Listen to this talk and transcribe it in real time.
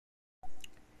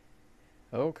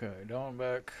Okay, going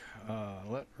back,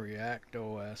 let React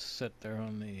OS sit there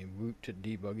on the boot to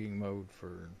debugging mode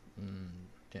for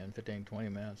 10, 15, 20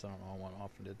 minutes. I don't know, I went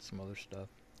off and did some other stuff.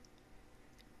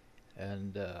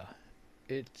 And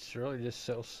it's really just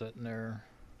still sitting there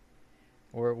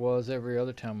where it was every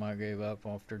other time I gave up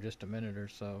after just a minute or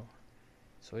so.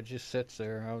 So it just sits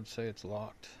there. I would say it's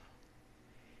locked.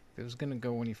 If it was going to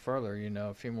go any further,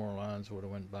 a few more lines would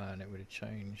have went by and it would have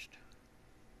changed.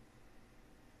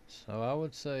 So I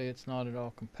would say it's not at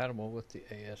all compatible with the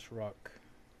AS Rock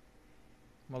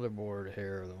motherboard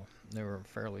here, though. They were a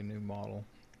fairly new model.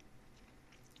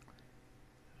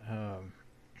 Um,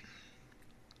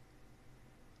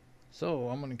 so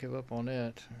I'm going to give up on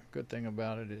it. Good thing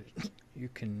about it is you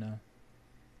can,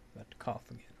 about to cough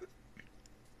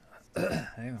again.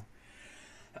 Hang on.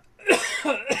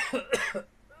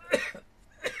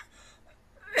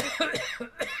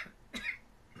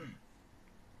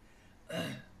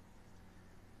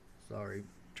 Sorry.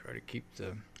 Try to keep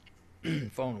the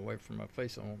phone away from my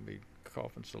face. I won't be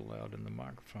coughing so loud in the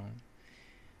microphone.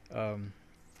 Um,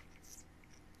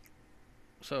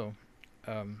 so,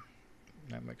 um,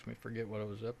 that makes me forget what I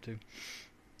was up to.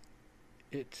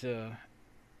 It,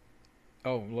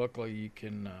 oh, luckily you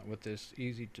can, with this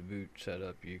easy to boot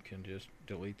setup, you can just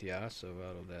delete the ISO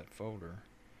out of that folder,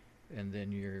 and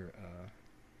then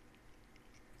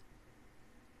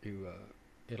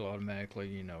it'll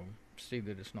automatically, see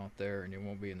that it's not there, and it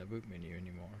won't be in the boot menu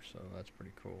anymore. So that's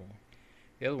pretty cool.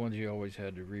 The other ones you always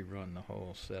had to rerun the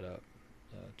whole setup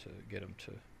to get them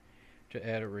to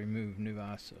add or remove new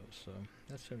ISOs. So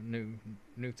that's a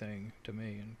new thing to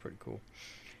me and pretty cool.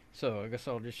 So I guess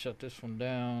I'll just shut this one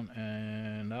down,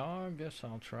 and I guess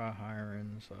I'll try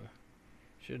hiring. So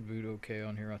should boot okay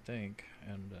on here, I think,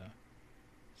 and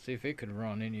see if it could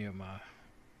run any of my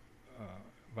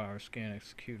virus scan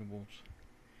executables.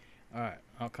 All right,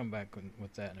 I'll come back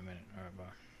with that in a minute. All right,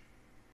 bye.